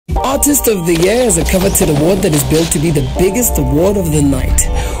Artist of the Year is a coveted award that is billed to be the biggest award of the night.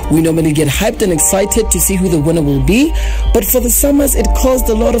 We normally get hyped and excited to see who the winner will be, but for the summers it caused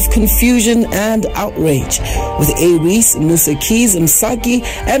a lot of confusion and outrage. With ENQUIRIES, MisterX, Msaki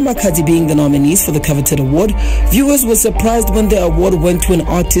and Makhadzi being the nominees for the coveted award, viewers were surprised when the award went to an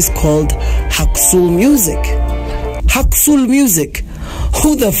artist called Hacksoul Music. Hacksoul Music?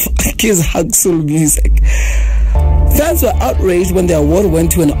 Who the fuck is Hacksoul Music? Fans were outraged when the award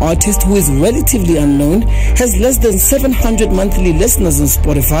went to an artist who is relatively unknown, has less than 700 monthly listeners on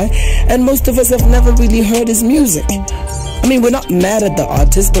Spotify, and most of us have never really heard his music. I mean, we're not mad at the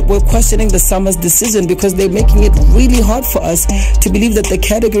artist, but we're questioning the summer's decision because they're making it really hard for us to believe that the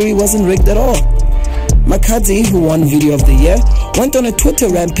category wasn't rigged at all. Makhadzi, who won Video of the Year, went on a Twitter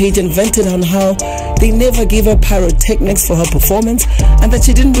rampage and vented on how they never gave her pyrotechnics for her performance and that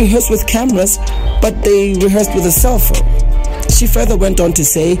she didn't rehearse with cameras, but they rehearsed with a cell phone. She further went on to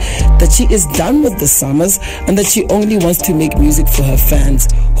say that she is done with the summers and that she only wants to make music for her fans,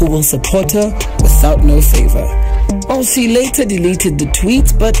 who will support her without no favor. Oh, she later deleted the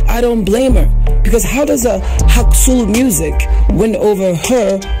tweet, but I don't blame her, because how does a Hacksoul Music win over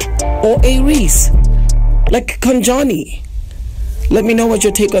her or ENQUIRIES? Like Kanjani. Let me know what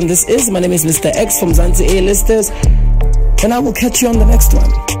your take on this is. My name is MisterX from Zanzi A-Listers, and I will catch you on the next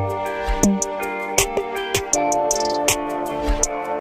one.